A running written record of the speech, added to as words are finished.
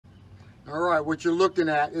All right, what you're looking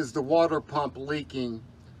at is the water pump leaking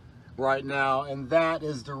right now, and that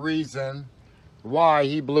is the reason why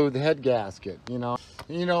he blew the head gasket. And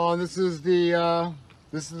this is the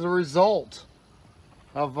result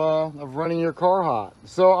of running your car hot.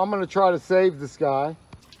 So I'm gonna try to save this guy.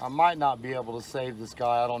 I might not be able to save this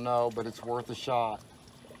guy, I don't know, but it's worth a shot.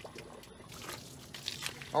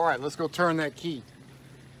 All right, let's go turn that key,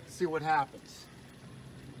 see what happens.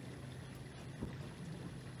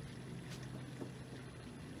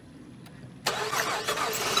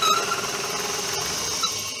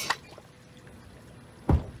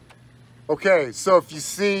 Okay, so if you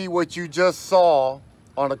see what you just saw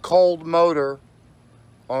on a cold motor,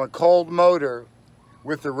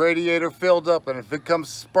 with the radiator filled up, and if it comes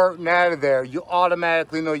spurting out of there, you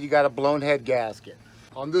automatically know you got a blown head gasket.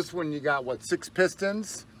 On this one, you got, what, 6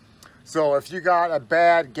 pistons? So if you got a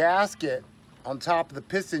bad gasket on top of the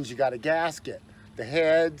pistons, you got a gasket. The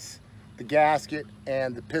heads, the gasket,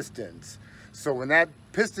 and the pistons. So when that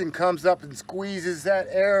piston comes up and squeezes that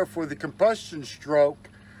air for the combustion stroke,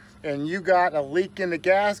 and you got a leak in the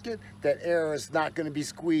gasket, that air is not going to be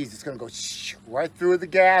squeezed. It's going to go right through the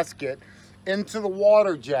gasket, into the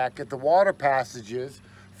water jacket, the water passages,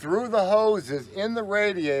 through the hoses, in the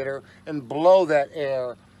radiator, and blow that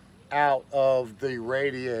air out of the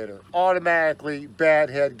radiator. Automatically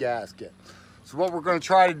bad head gasket. So what we're going to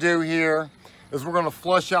try to do here is we're going to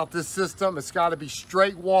flush out this system. It's got to be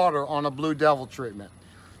straight water on a Blue Devil treatment.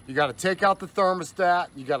 You got to take out the thermostat.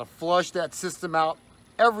 You got to flush that system out.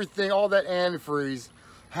 Everything, all that antifreeze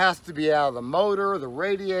has to be out of the motor, the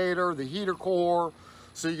radiator, the heater core.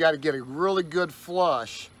 So you got to get a really good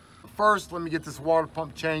flush. First, let me get this water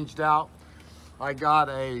pump changed out. I got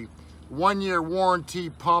a 1-year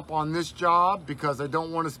warranty pump on this job because I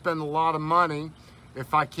don't want to spend a lot of money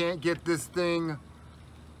if I can't get this thing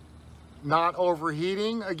not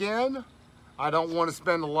overheating again. I don't want to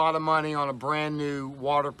spend a lot of money on a brand new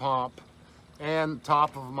water pump and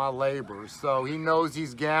top of my labor. So he knows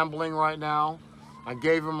he's gambling right now. I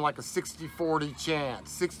gave him like a 60-40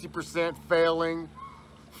 chance. 60% failing,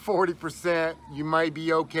 40% you might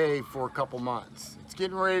be okay for a couple months. It's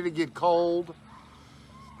getting ready to get cold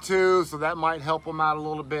too, so that might help him out a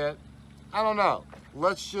little bit. I don't know.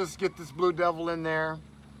 Let's just get this Blue Devil in there,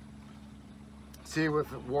 see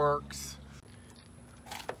if it works.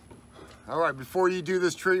 All right, before you do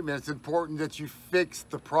this treatment, it's important that you fix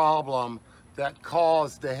the problem that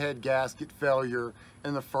caused the head gasket failure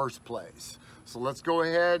in the first place. So let's go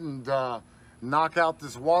ahead and knock out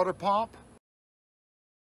this water pump.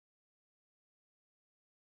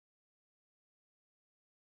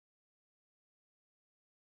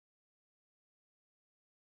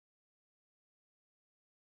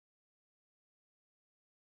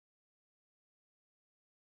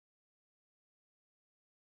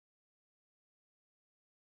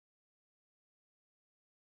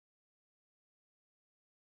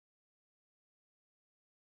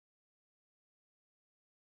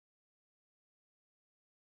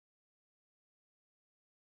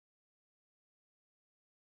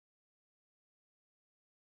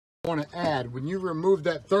 I want to add, when you remove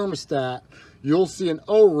that thermostat, you'll see an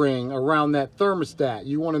O-ring around that thermostat.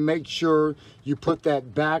 You want to make sure you put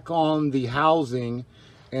that back on the housing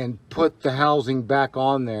and put the housing back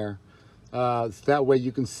on there. So that way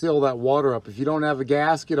you can seal that water up. If you don't have a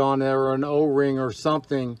gasket on there or an O-ring or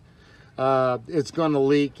something, it's going to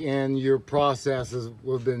leak and your processes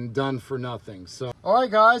have been done for nothing. So, all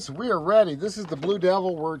right guys, we are ready. This is the Blue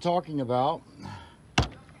Devil we're talking about.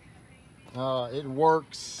 It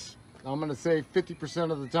works, I'm going to say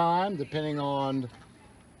 50% of the time, depending on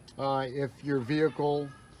if your vehicle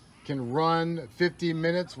can run 50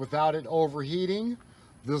 minutes without it overheating.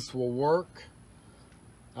 This will work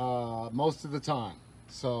most of the time.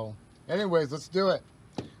 So anyways, let's do it.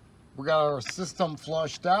 We got our system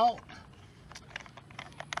flushed out.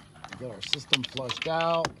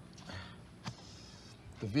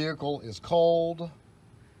 The vehicle is cold.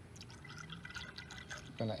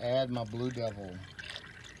 I'm going to add my Blue Devil.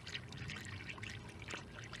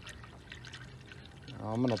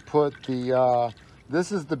 I'm going to put the,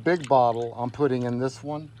 this is the big bottle I'm putting in this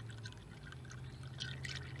one.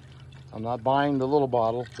 I'm not buying the little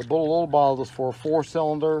bottle. The little bottle is for a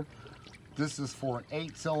 4-cylinder. This is for an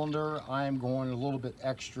 8-cylinder. I am going a little bit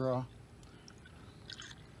extra.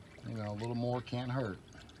 You know, a little more can't hurt.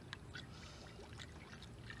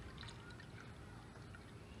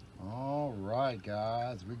 All right,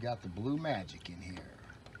 guys, we got the blue magic in here.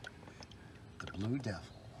 The Blue Devil.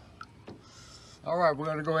 All right, we're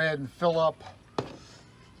gonna go ahead and fill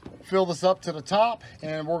this up to the top,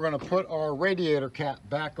 and we're gonna put our radiator cap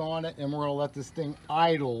back on it, and we're gonna let this thing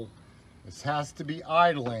idle This has to be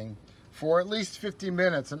idling for at least 50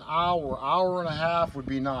 minutes, an hour, hour and a half would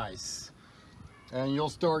be nice. And you'll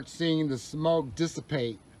start seeing the smoke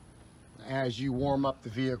dissipate as you warm up the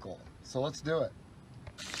vehicle. So let's do it.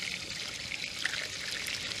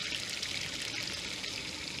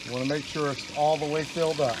 You want to make sure it's all the way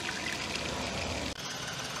filled up.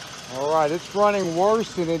 All right, it's running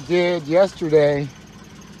worse than it did yesterday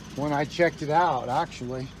when I checked it out,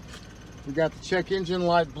 actually. We got the check engine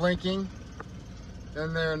light blinking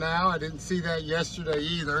in there now. I didn't see that yesterday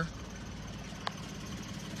either.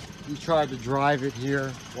 He tried to drive it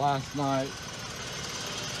here last night.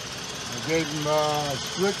 I gave him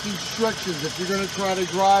strict instructions. If you're going to try to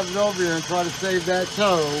drive it over here and try to save that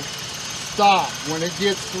tow, stop. When it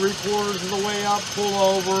gets 3/4 of the way up, pull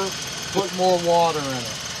over, put more water in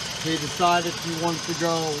it. He decided he wants to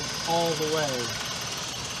go all the way.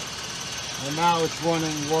 And now it's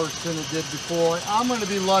running worse than it did before. I'm going to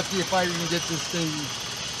be lucky if I can get this thing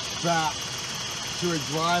back to a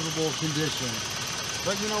drivable condition.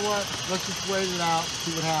 But you know what? Let's just wait it out,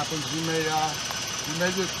 see what happens. We may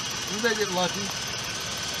get lucky.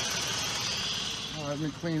 All right, let me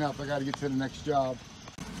clean up. I got to get to the next job.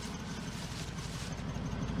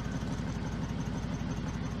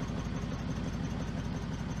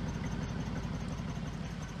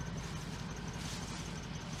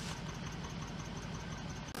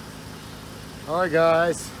 All right,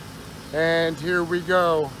 guys, and here we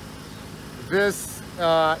go. This,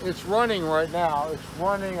 it's running right now. It's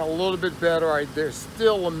running a little bit better. There's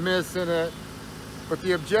still a miss in it, but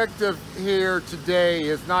the objective here today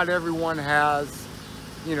is not everyone has,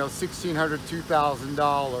 you know, $1,600,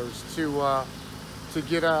 $2,000 to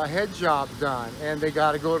get a head job done, and they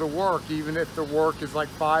got to go to work, even if the work is like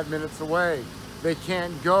 5 minutes away. They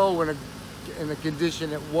can't go in the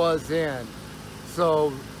condition it was in.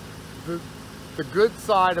 So the good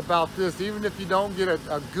side about this, even if you don't get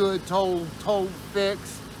a good tow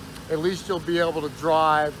fix, at least you'll be able to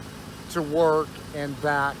drive to work and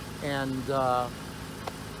back and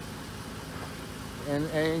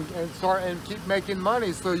start and keep making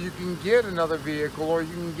money, so you can get another vehicle, or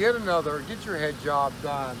you can get your head job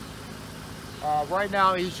done. Right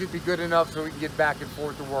now he should be good enough so we can get back and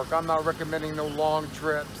forth to work. I'm not recommending no long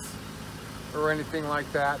trips or anything like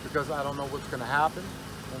that, because I don't know what's going to happen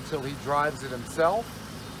until he drives it himself.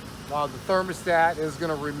 The thermostat is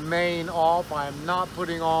going to remain off. I am not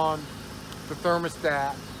putting on the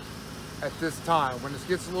thermostat at this time. When it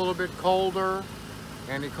gets a little bit colder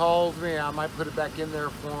and he calls me, I might put it back in there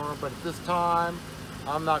for him, but at this time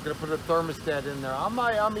I'm not going to put a thermostat in there.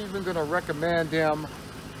 I'm even going to recommend him,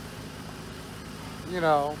 you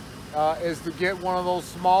know, is to get one of those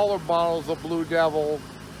smaller bottles of Blue Devil,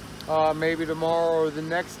 maybe tomorrow or the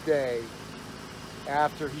next day,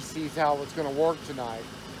 after he sees how it's going to work tonight.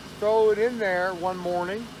 Throw it in there one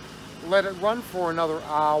morning, let it run for another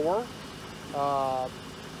hour,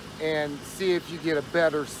 and see if you get a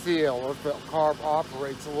better seal, or if the carb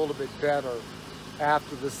operates a little bit better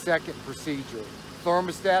after the second procedure.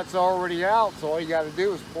 Thermostat's already out, so all you got to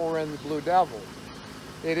do is pour in the Blue Devil.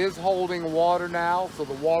 It is holding water now, so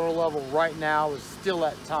the water level right now is still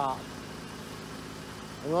at top.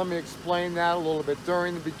 And let me explain that a little bit.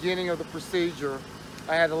 During the beginning of the procedure,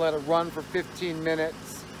 I had to let it run for 15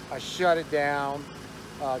 minutes. I shut it down,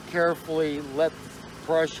 carefully let the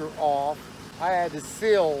pressure off. I had to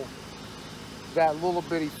seal that little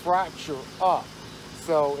bitty fracture up.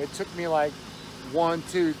 So it took me like 1,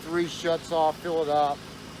 2, 3 shuts off, fill it up,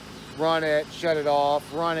 run it, shut it off,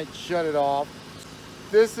 run it, shut it off.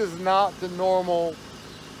 This is not the normal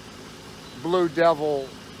Blue Devil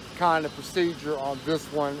kind of procedure on this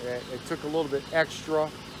one. It took a little bit extra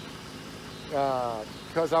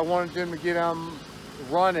because I wanted him to get him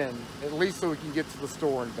running, at least so we can get to the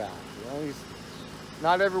store and back. You know,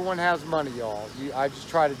 not everyone has money, y'all. I just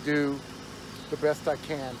try to do the best I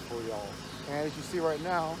can for y'all. And as you see right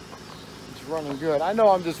now, it's running good. I know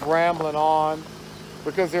I'm just rambling on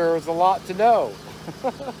because there is a lot to know.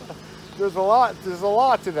 There's a lot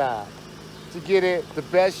to that, to get it the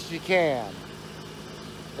best you can.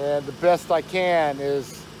 And the best I can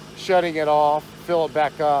is shutting it off, fill it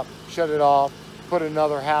back up, shut it off, put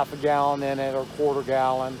another half a gallon in it or quarter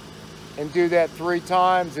gallon, and do that 3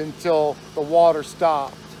 times until the water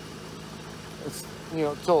stopped. You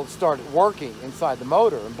know, until it started working inside the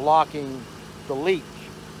motor and blocking the leak.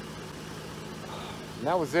 And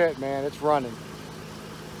that was it, man. It's running.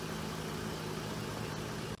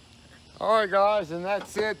 All right, guys, and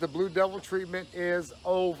that's it. The Blue Devil treatment is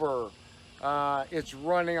over. It's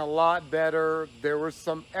running a lot better. There was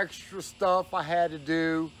some extra stuff I had to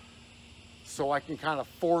do so I can kind of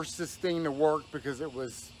force this thing to work, because it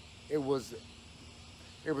was it was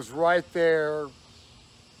right there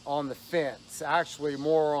on the fence, actually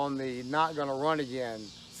more on the not gonna run again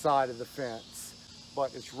side of the fence.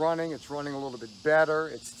 But it's running a little bit better.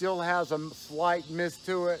 It still has a slight miss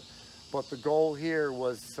to it, but the goal here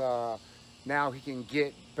was now he can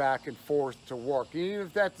get back and forth to work. Even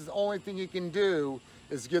if that's the only thing he can do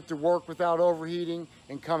is get to work without overheating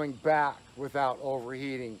and coming back without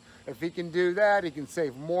overheating. If he can do that, he can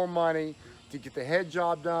save more money to get the head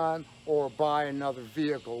job done or buy another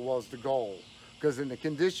vehicle was the goal. Because in the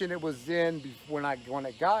condition it was in when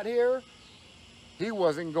it got here, he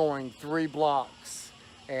wasn't going 3 blocks,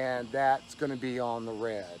 and that's going to be on the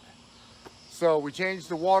red. So we changed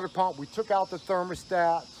the water pump, we took out the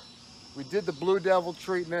thermostat, we did the Blue Devil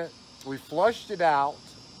treatment, we flushed it out,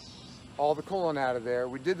 all the coolant out of there.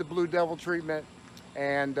 We did the Blue Devil treatment,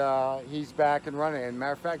 and he's back and running. And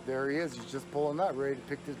matter of fact, there he is. He's just pulling up, ready to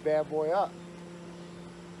pick this bad boy up.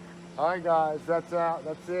 All right, guys, that's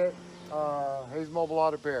it. Hayes Mobile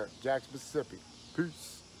Auto Repair, Jackson, Mississippi.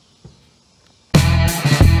 Peace.